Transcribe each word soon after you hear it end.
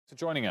For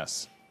joining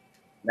us.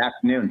 Good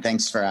afternoon.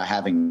 Thanks for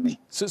having me.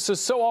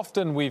 So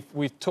often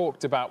we've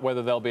talked about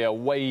whether there'll be a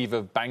wave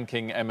of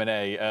banking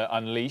M&A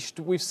unleashed.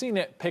 We've seen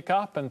it pick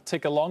up and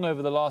tick along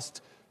over the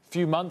last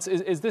few months.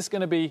 Is this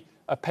going to be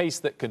a pace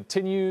that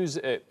continues?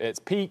 It's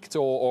peaked,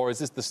 or is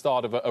this the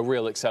start of a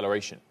real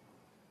acceleration?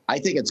 I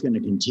think it's going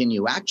to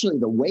continue. Actually,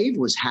 the wave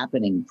was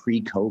happening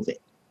pre-COVID,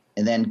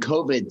 and then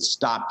COVID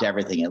stopped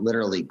everything. It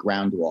literally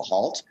ground to a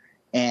halt.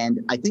 And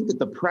I think that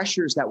the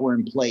pressures that were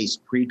in place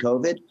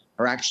pre-COVID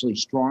are actually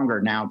stronger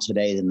now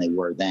today than they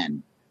were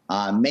then.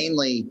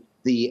 Mainly,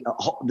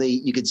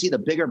 you can see the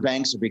bigger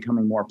banks are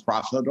becoming more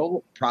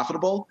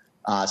profitable.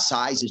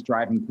 Size is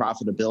driving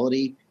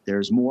profitability.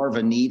 There's more of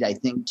a need, I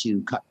think,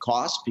 to cut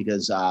costs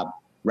because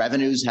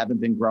revenues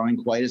haven't been growing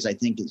quite as I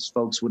think as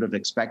folks would have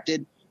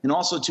expected. And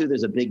also, too,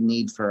 there's a big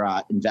need for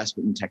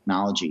investment in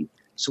technology.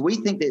 So we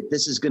think that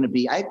this is going to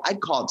be,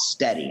 I'd call it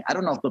steady. I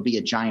don't know if there'll be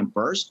a giant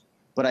burst,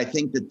 but I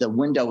think that the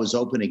window is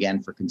open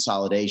again for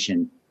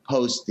consolidation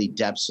post the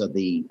depths of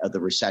the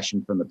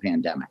recession from the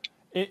pandemic.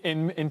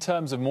 In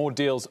terms of more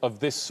deals of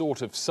this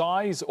sort of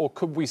size, or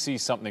could we see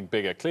something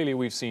bigger? Clearly,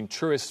 we've seen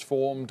Truist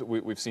formed.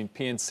 We've seen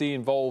PNC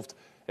involved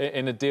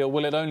in a deal.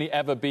 Will it only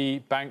ever be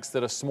banks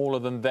that are smaller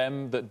than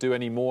them that do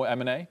any more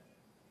M&A?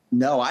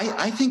 No,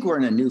 I think we're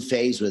in a new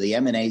phase where the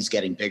M&A is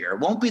getting bigger. It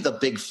won't be the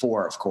big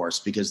four, of course,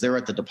 because they're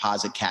at the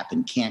deposit cap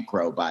and can't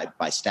grow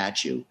by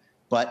statute.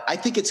 But I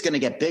think it's going to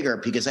get bigger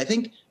because I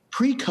think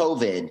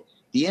pre-COVID,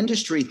 the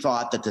industry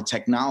thought that the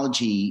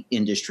technology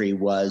industry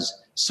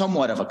was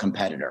somewhat of a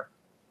competitor.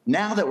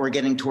 Now that we're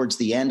getting towards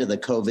the end of the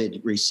COVID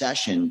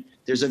recession,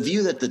 there's a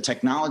view that the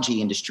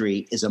technology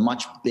industry is a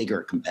much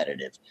bigger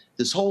competitive.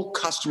 This whole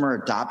customer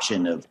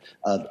adoption of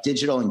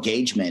digital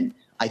engagement,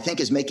 I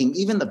think, is making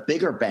even the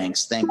bigger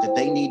banks think that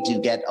they need to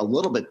get a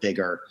little bit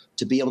bigger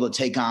to be able to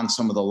take on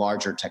some of the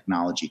larger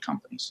technology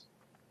companies.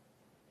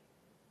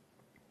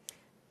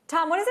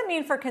 Tom, what does it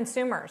mean for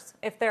consumers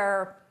if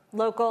their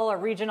local or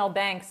regional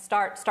banks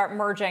start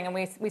merging and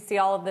we see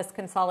all of this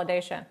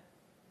consolidation?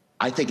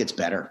 I think it's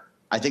better.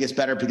 I think it's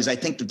better because I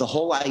think that the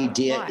whole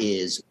idea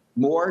is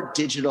more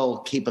digital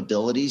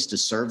capabilities to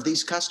serve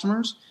these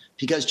customers,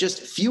 because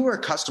just fewer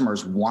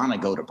customers want to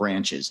go to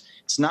branches.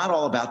 It's not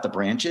all about the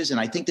branches. And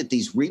I think that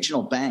these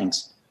regional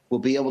banks will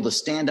be able to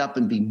stand up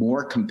and be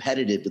more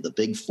competitive with the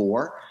big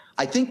four.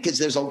 I think because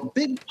there's a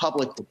big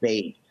public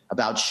debate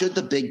about should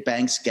the big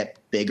banks get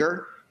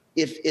bigger.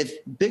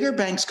 If bigger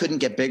banks couldn't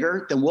get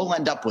bigger, then we'll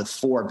end up with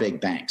four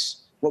big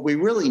banks. What we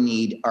really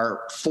need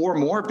are four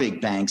more big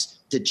banks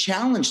to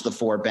challenge the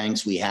four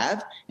banks we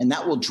have, and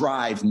that will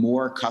drive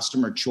more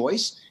customer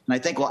choice. And I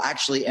think we'll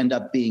actually end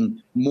up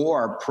being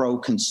more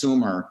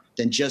pro-consumer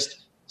than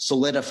just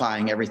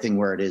solidifying everything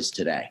where it is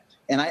today.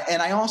 And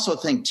I also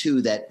think,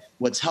 too, that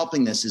what's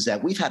helping this is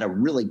that we've had a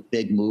really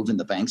big move in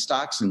the bank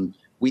stocks, and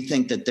we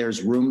think that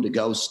there's room to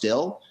go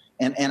still.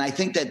 And I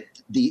think that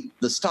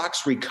the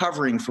stocks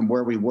recovering from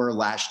where we were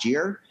last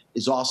year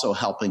is also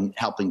helping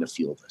to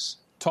fuel this.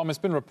 Tom, it's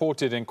been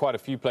reported in quite a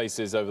few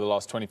places over the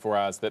last 24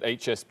 hours that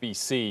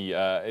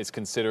HSBC is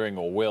considering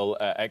or will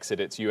exit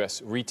its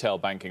U.S. retail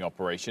banking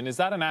operation. Is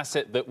that an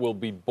asset that will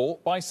be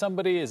bought by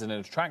somebody? Is it an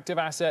attractive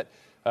asset?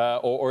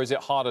 Or is it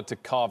harder to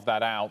carve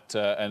that out?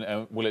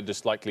 And will it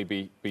just likely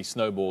be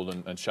snowballed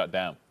and shut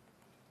down?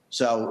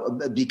 So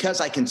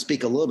because I can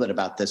speak a little bit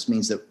about this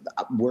means that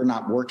we're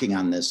not working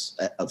on this,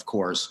 of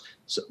course.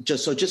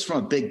 So just from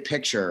a big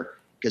picture,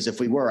 because if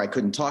we were, I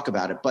couldn't talk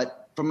about it.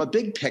 But from a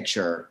big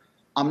picture,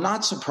 I'm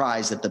not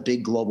surprised that the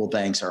big global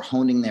banks are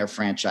honing their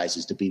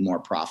franchises to be more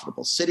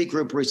profitable.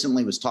 Citigroup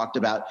recently was talked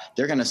about.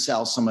 They're going to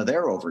sell some of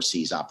their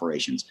overseas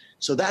operations.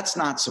 So that's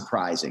not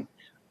surprising.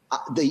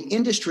 The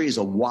industry is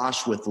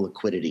awash with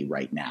liquidity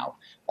right now.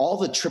 All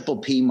the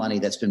PPP money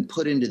that's been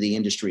put into the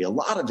industry, a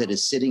lot of it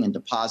is sitting in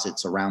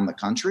deposits around the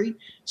country.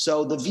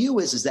 So the view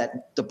is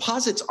that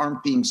deposits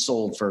aren't being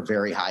sold for a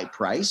very high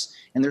price,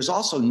 and there's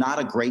also not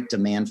a great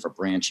demand for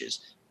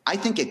branches. I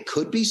think it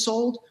could be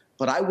sold,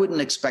 but I wouldn't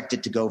expect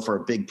it to go for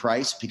a big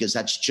price because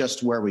that's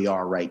just where we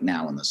are right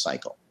now in the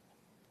cycle.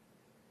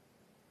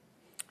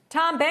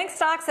 Tom, bank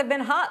stocks have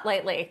been hot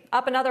lately,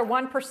 up another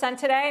 1%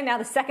 today, now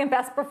the second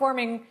best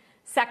performing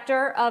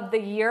sector of the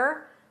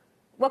year.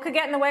 What could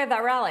get in the way of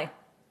that rally?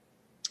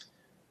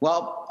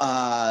 Well,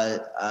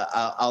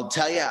 I'll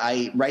tell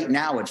you, right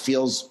now it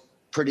feels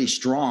pretty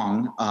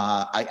strong.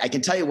 I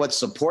can tell you what's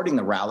supporting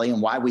the rally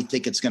and why we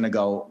think it's going to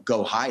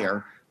go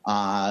higher.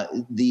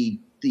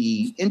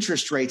 The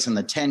interest rates in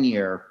the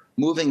 10-year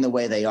moving the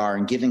way they are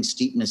and giving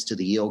steepness to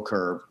the yield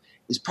curve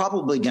is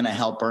probably going to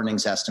help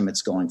earnings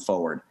estimates going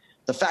forward.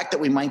 The fact that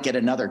we might get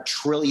another $1.9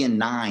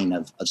 trillion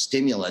of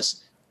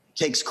stimulus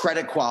takes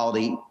credit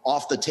quality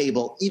off the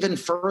table even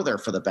further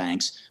for the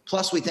banks.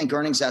 Plus, we think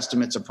earnings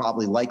estimates are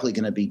probably likely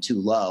going to be too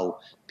low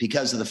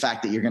because of the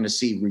fact that you're going to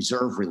see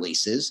reserve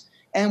releases.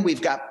 And we've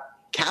got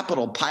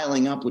capital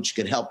piling up, which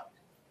could help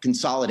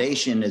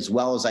consolidation as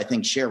well as, I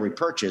think, share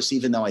repurchase,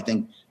 even though I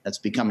think that's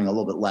becoming a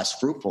little bit less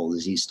fruitful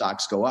as these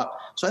stocks go up.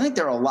 So I think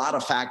there are a lot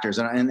of factors,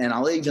 and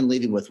I'll even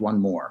leave you with one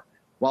more.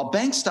 While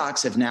bank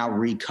stocks have now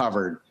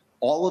recovered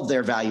all of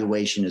their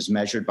valuation is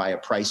measured by a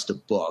price to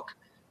book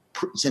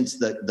since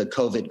the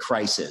COVID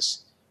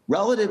crisis.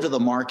 Relative to the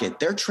market,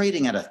 they're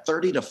trading at a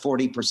 30 to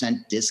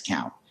 40%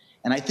 discount.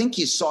 And I think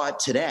you saw it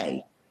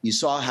today. You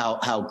saw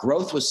how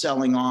growth was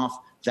selling off,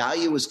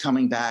 value was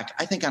coming back.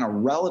 I think on a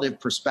relative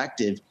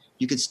perspective,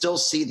 you could still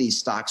see these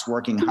stocks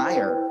working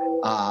higher.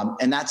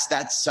 And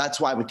that's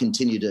why we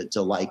continue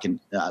to like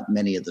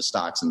many of the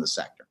stocks in the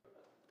sector.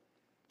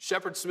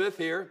 Shepard Smith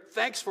here.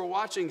 Thanks for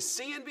watching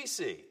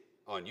CNBC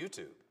on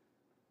YouTube.